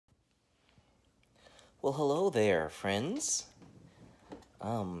Well, hello there, friends.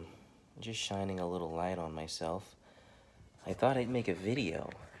 Um, just shining a little light on myself. I thought I'd make a video.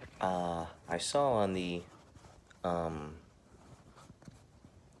 I saw on um,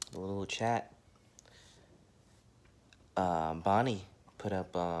 the little chat, Bonnie put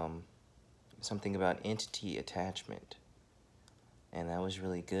up something about entity attachment, and that was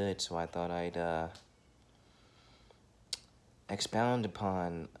really good. So I thought I'd expound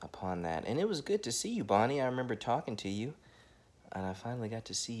upon that, and it was good to see you, Bonnie. I remember talking to you, and I finally got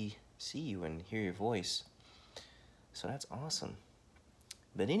to see you and hear your voice. So that's awesome.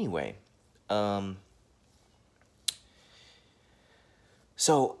 But anyway, um,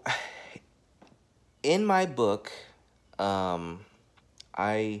 so in my book,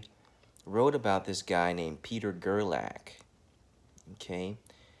 I wrote about this guy named Peter Gerlach, okay?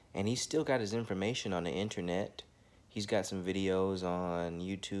 And he's still got his information on the internet. He's got some videos on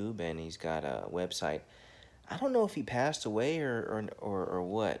YouTube, and he's got a website. I don't know if he passed away or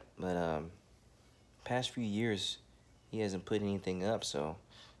what, but past few years, he hasn't put anything up, so,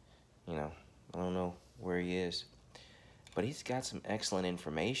 you know, I don't know where he is. But he's got some excellent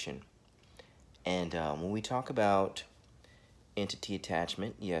information. And when we talk about entity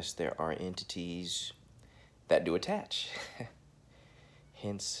attachment, yes, there are entities that do attach.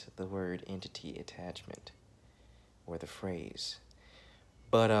 Hence the word entity attachment, or the phrase.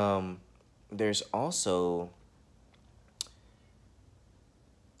 But there's also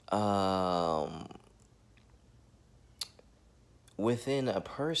within a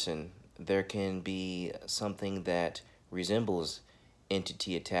person, there can be something that resembles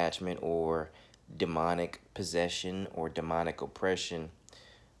entity attachment or demonic possession or demonic oppression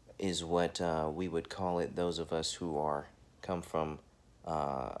is what we would call it, those of us who come from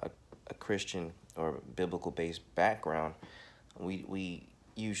a Christian or biblical-based background. We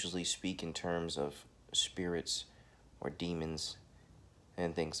usually speak in terms of spirits or demons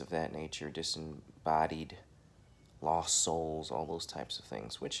and things of that nature, disembodied, lost souls, all those types of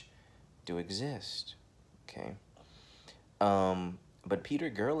things, which do exist, okay? But Peter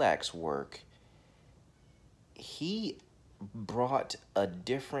Gerlach's work, he brought a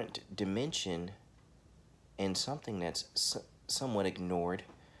different dimension and something that's somewhat ignored.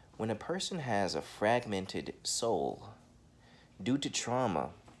 When a person has a fragmented soul due to trauma,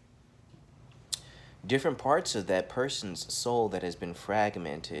 different parts of that person's soul that has been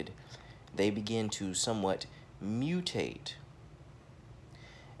fragmented, they begin to somewhat mutate,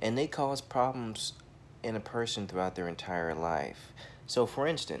 and they cause problems in a person throughout their entire life. So for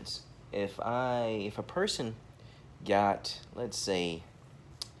instance, if a person got, let's say,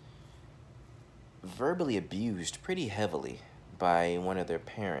 verbally abused pretty heavily by one of their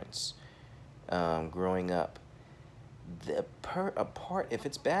parents growing up, if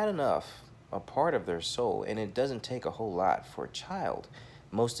it's bad enough, a part of their soul, and it doesn't take a whole lot for a child,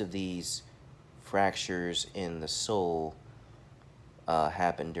 most of these fractures in the soul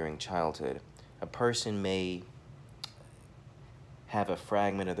happen during childhood. A person may have a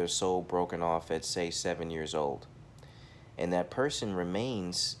fragment of their soul broken off at, say, 7 years old. And that person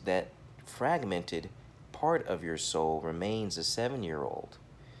remains, that fragmented part of your soul remains a 7-year-old.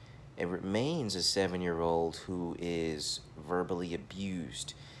 It remains a 7-year-old who is verbally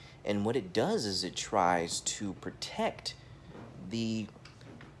abused. And what it does is it tries to protect the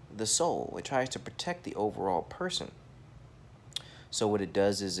soul. It tries to protect the overall person. So what it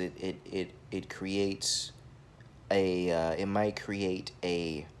does is it creates it might create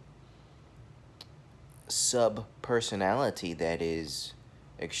a sub-personality that is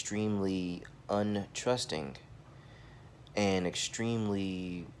extremely untrusting and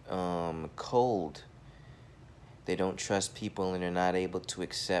extremely cold. They don't trust people, and they're not able to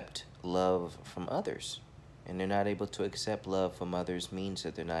accept love from others. And they're not able to accept love from others means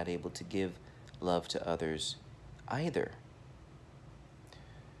that they're not able to give love to others either.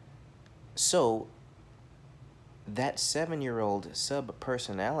 So that 7-year-old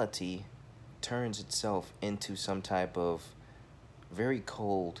sub-personality turns itself into some type of very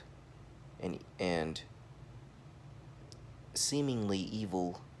cold and seemingly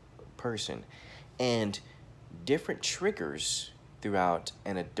evil person. And different triggers throughout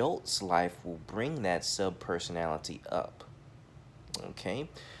an adult's life will bring that sub-personality up. Okay?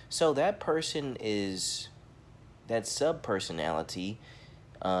 So that person is, that sub-personality,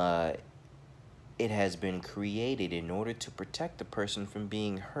 it has been created in order to protect the person from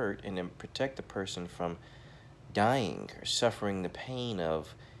being hurt and then protect the person from dying or suffering the pain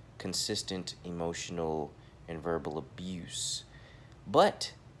of consistent emotional and verbal abuse.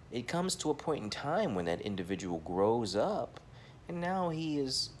 But it comes to a point in time when that individual grows up, and now he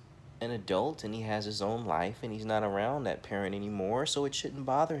is an adult and he has his own life and he's not around that parent anymore, so it shouldn't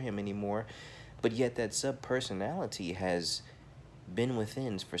bother him anymore. But yet that subpersonality has been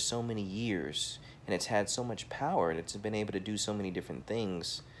within for so many years, and it's had so much power, and it's been able to do so many different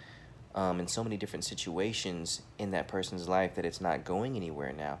things in so many different situations in that person's life, that it's not going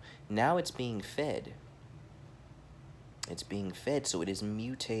anywhere now. Now it's being fed. It's being fed, so it is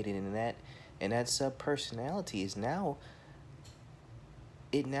mutated, and that subpersonality is now,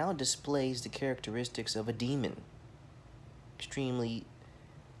 it now displays the characteristics of a demon. Extremely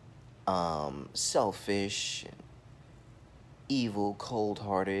selfish, and evil,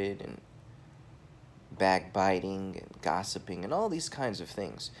 cold-hearted, and backbiting, and gossiping, and all these kinds of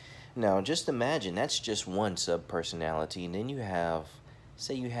things. Now, just imagine that's just one subpersonality, and then you have,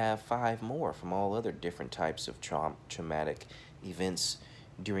 say you have 5 more from all other different types of traumatic events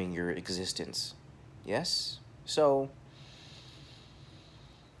during your existence. Yes? So,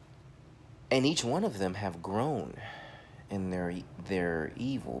 and each one of them have grown in their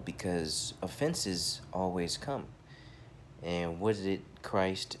evil, because offenses always come. And what did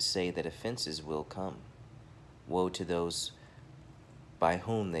Christ say that offenses will come? Woe to those by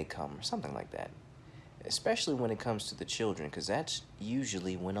whom they come, or something like that. Especially when it comes to the children, because that's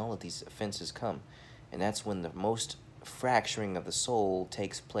usually when all of these offenses come. And that's when the most fracturing of the soul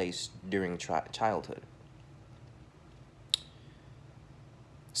takes place during childhood.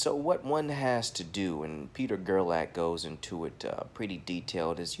 So what one has to do, and Peter Gerlach goes into it pretty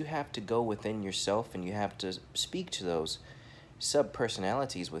detailed, is you have to go within yourself and you have to speak to those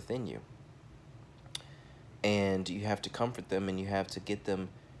sub-personalities within you. And you have to comfort them, and you have to get them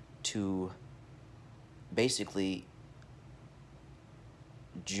to basically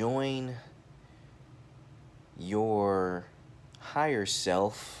join your higher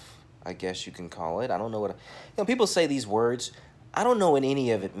self, I guess you can call it. I don't know what, people say these words. I don't know what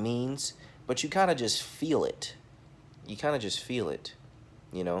any of it means, but you kind of just feel it. You kind of just feel it,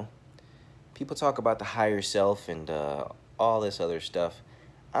 you know? People talk about the higher self and all this other stuff.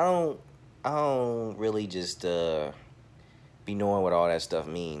 I don't really just be knowing what all that stuff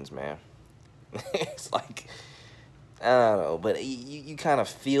means, man. It's like, I don't know, but you kind of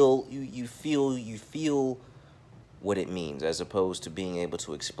feel, you feel what it means, as opposed to being able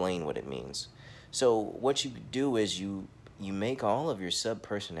to explain what it means. So what you do is you make all of your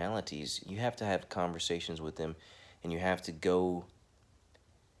sub-personalities, you have to have conversations with them, and you have to go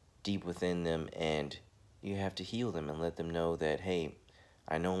deep within them, and you have to heal them and let them know that, hey,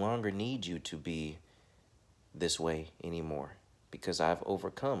 I no longer need you to be this way anymore, because I've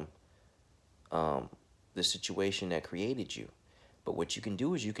overcome the situation that created you. But what you can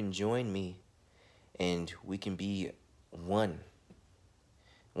do is you can join me, and we can be one.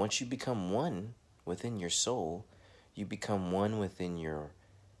 Once you become one within your soul, you become one within your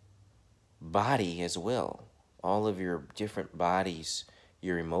body as well. All of your different bodies,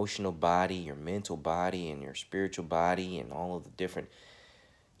 your emotional body, your mental body, and your spiritual body, and all of the different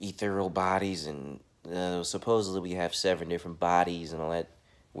ethereal bodies. And supposedly we have 7 different bodies and all that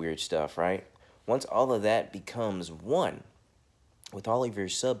weird stuff, right? Once all of that becomes one with all of your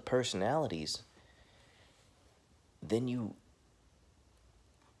sub-personalities, then you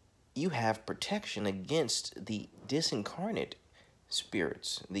have protection against the disincarnate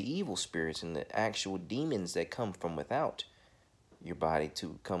spirits, the evil spirits, and the actual demons that come from without your body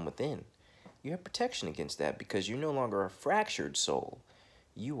to come within. You have protection against that, because you're no longer a fractured soul.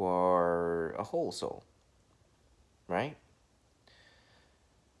 You are a whole soul, right?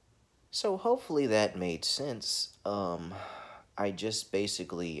 So hopefully that made sense. I just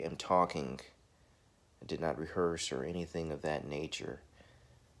basically am talking. I did not rehearse or anything of that nature.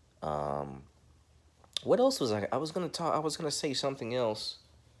 What else was I was gonna say something else.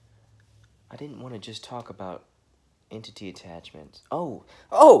 I didn't want to just talk about entity attachments. Oh,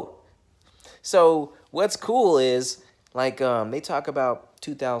 so what's cool is, like, they talk about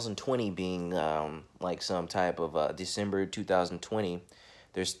 2020 being like some type of December 2020.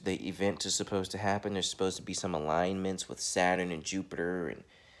 There's the event is supposed to happen. There's supposed to be some alignments with Saturn and Jupiter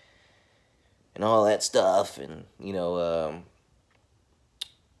and all that stuff, and you know,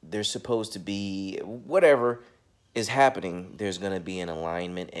 there's supposed to be whatever is happening. There's going to be an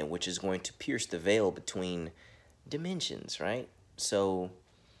alignment, and which is going to pierce the veil between dimensions, right? So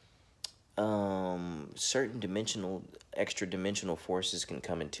certain extra dimensional forces can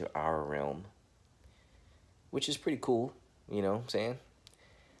come into our realm, which is pretty cool, you know what I'm saying?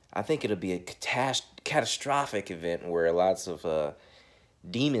 I think it'll be a catastrophic event where lots of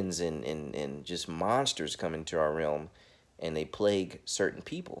demons and just monsters come into our realm, and they plague certain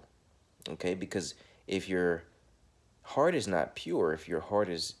people, okay? Because if you're heart is not pure if your heart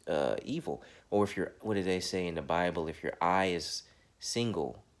is evil, or if your, what do they say in the Bible, if your eye is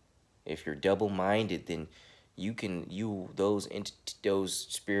single, if you're double-minded, then those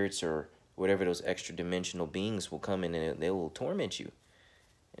spirits or whatever, those extra dimensional beings will come in and they will torment you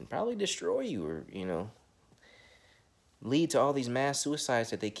and probably destroy you, or lead to all these mass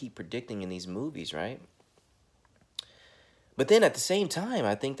suicides that they keep predicting in these movies, right? But then at the same time,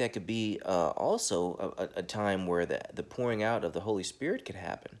 I think that could be also a time where the pouring out of the Holy Spirit could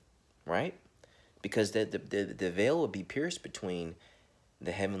happen, right? Because the veil would be pierced between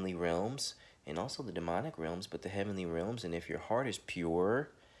the heavenly realms and also the demonic realms, but the heavenly realms. And if your heart is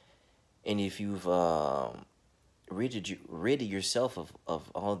pure, and if you've ridded yourself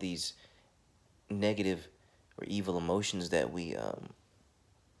of all these negative or evil emotions that we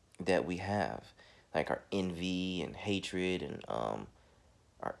have, like our envy and hatred, and our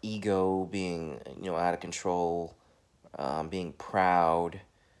ego being out of control, being proud,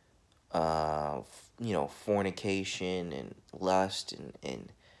 fornication and lust,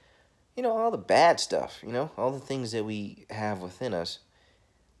 and all the bad stuff, all the things that we have within us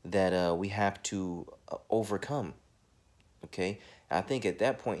that we have to overcome. Okay, I think at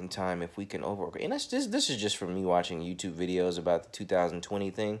that point in time, if we can overcome, and this is just from me watching YouTube videos about the 2020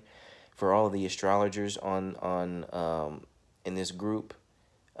 thing, for all of the astrologers on in this group,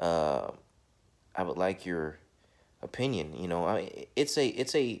 I would like your opinion. It's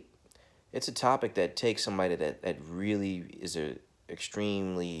a topic that takes somebody that really is a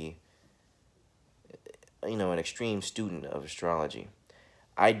extremely an extreme student of astrology.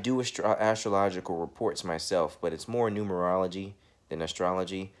 I do astrological reports myself, but it's more numerology than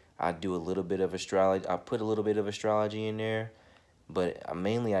astrology. I do a little bit of astrology. I put a little bit of astrology in there, but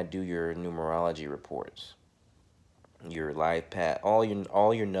mainly I do your numerology reports, your life path, all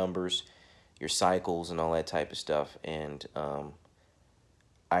your numbers, your cycles, and all that type of stuff. And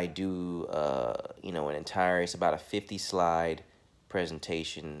I do an entire, it's about a 50-slide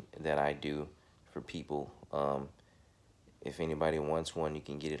presentation that I do for people. If anybody wants one, you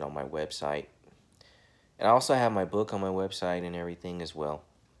can get it on my website. And I also have my book on my website and everything as well.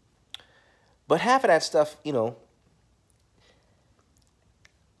 But half of that stuff,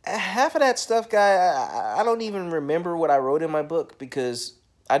 guy, I don't even remember what I wrote in my book, because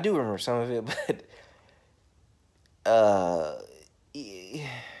I do remember some of it, but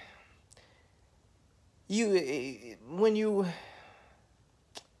when you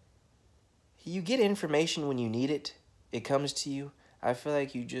get information when you need it, it comes to you. I feel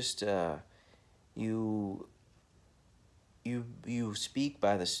like you just you speak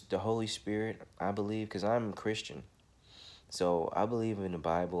by the Holy Spirit, I believe, because I'm Christian. So I believe in the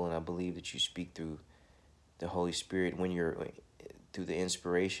Bible, and I believe that you speak through the Holy Spirit when you're through the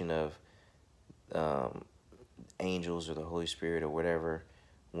inspiration of angels or the Holy Spirit or whatever,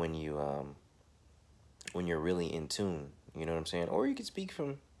 when you're really in tune. You know what I'm saying? Or you could speak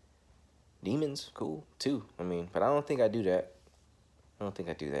from demons, cool too. But I don't think I do that. I'm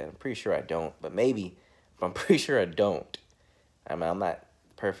pretty sure I don't, but maybe, but I'm pretty sure I don't. I'm not a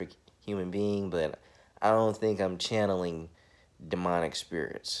perfect human being, but I don't think I'm channeling demonic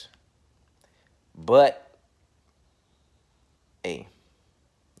spirits. But hey,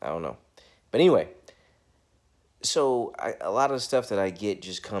 I don't know. But anyway, so a lot of the stuff that I get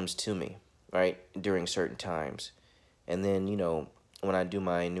just comes to me, right, during certain times. And then, when I do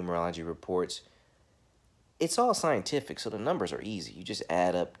my numerology reports, it's all scientific, so the numbers are easy. You just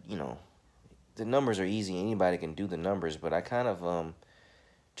add up, the numbers are easy. Anybody can do the numbers, but I kind of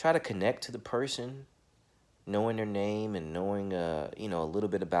try to connect to the person, knowing their name and knowing, a little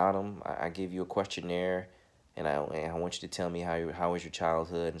bit about them. I give you a questionnaire, and I want you to tell me how was your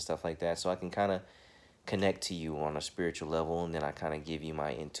childhood and stuff like that, so I can kind of connect to you on a spiritual level, and then I kind of give you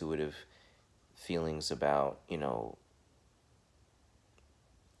my intuitive feelings about,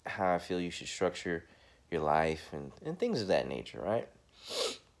 how I feel you should structure your life and things of that nature, right?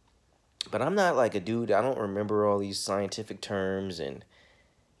 But I'm not like a dude, I don't remember all these scientific terms, and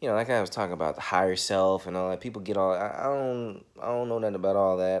like I was talking about the higher self and all that. People get all, I don't know nothing about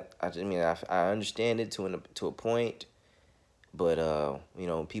all that. I understand it to a point, but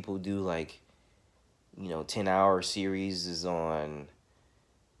people do like 10-hour series is on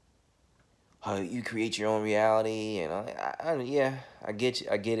how you create your own reality, and yeah, I get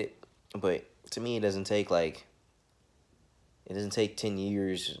it, but to me it doesn't take 10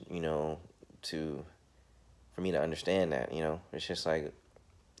 years, for me to understand that. It's just like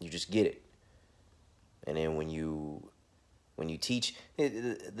you just get it, and then when you teach,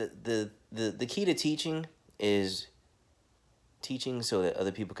 the key to teaching is teaching so that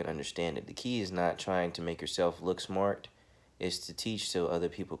other people can understand it. The key is not trying to make yourself look smart. It's to teach so other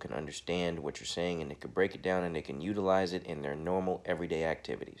people can understand what you're saying, and they can break it down and they can utilize it in their normal everyday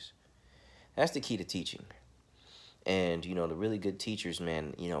activities. That's the key to teaching. And, you know, the really good teachers,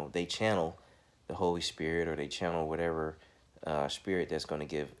 man, you know, they channel the Holy Spirit, or they channel whatever spirit that's going to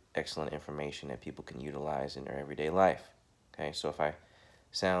give excellent information that people can utilize in their everyday life. Okay, so if I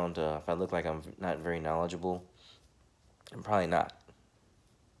if I look like I'm not very knowledgeable, I'm probably not.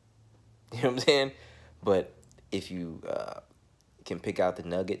 You know what I'm saying? But if you can pick out the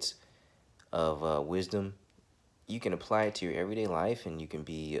nuggets of wisdom, you can apply it to your everyday life, and you can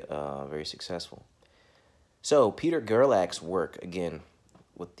be very successful. So Peter Gerlach's work, again,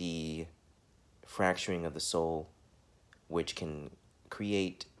 with the fracturing of the soul, which can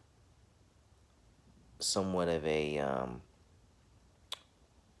create somewhat of a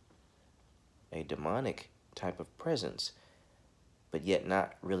demonic type of presence, but yet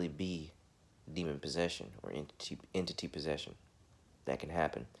not really be demon possession or entity possession. That can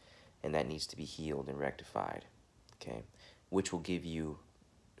happen, and that needs to be healed and rectified, okay? Which will give you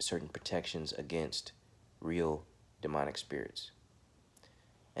certain protections against real demonic spirits.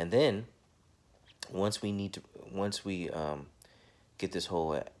 And then once we get this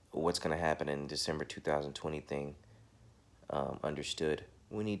whole what's going to happen in December 2020 thing understood,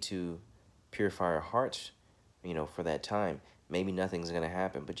 we need to purify our hearts, you know, for that time. Maybe nothing's going to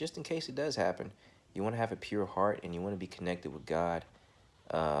happen, but just in case it does happen, you want to have a pure heart, and you want to be connected with God.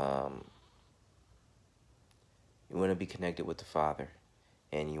 You want to be connected with the Father,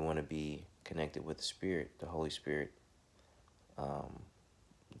 and you want to be connected with the Spirit, the Holy Spirit,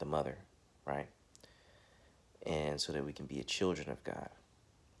 the Mother, right? And so that we can be a children of God,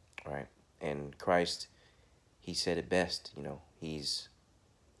 right? And Christ, he said it best, you know, he's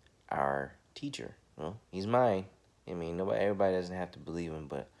our teacher. Well, he's mine. I mean, everybody doesn't have to believe him,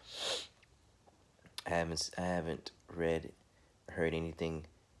 but I haven't read or heard anything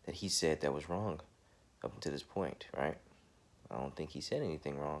that he said that was wrong up until this point, right? I don't think he said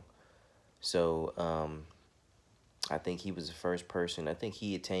anything wrong. So I think he was the first person. I think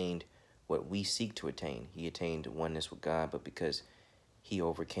he attained what we seek to attain. He attained oneness with God, but because he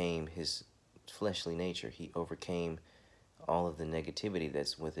overcame his fleshly nature, he overcame all of the negativity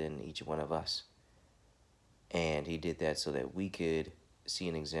that's within each one of us. And he did that so that we could see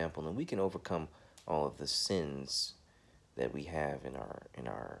an example, and we can overcome all of the sins that we have in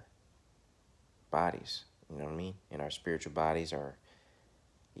our bodies. You know what I mean? In our spiritual bodies, our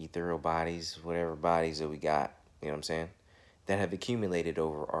ethereal bodies, whatever bodies that we got, you know what I'm saying? That have accumulated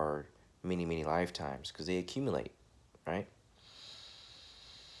over our many, many lifetimes, because they accumulate, right?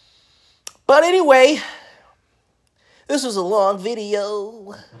 But anyway, this was a long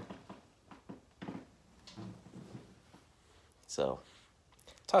video. So,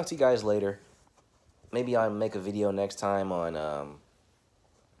 talk to you guys later. Maybe I'll make a video next time on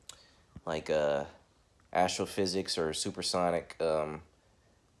astrophysics or supersonic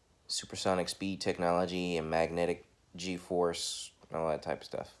speed technology and magnetic G-force, all that type of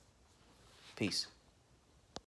stuff. Peace.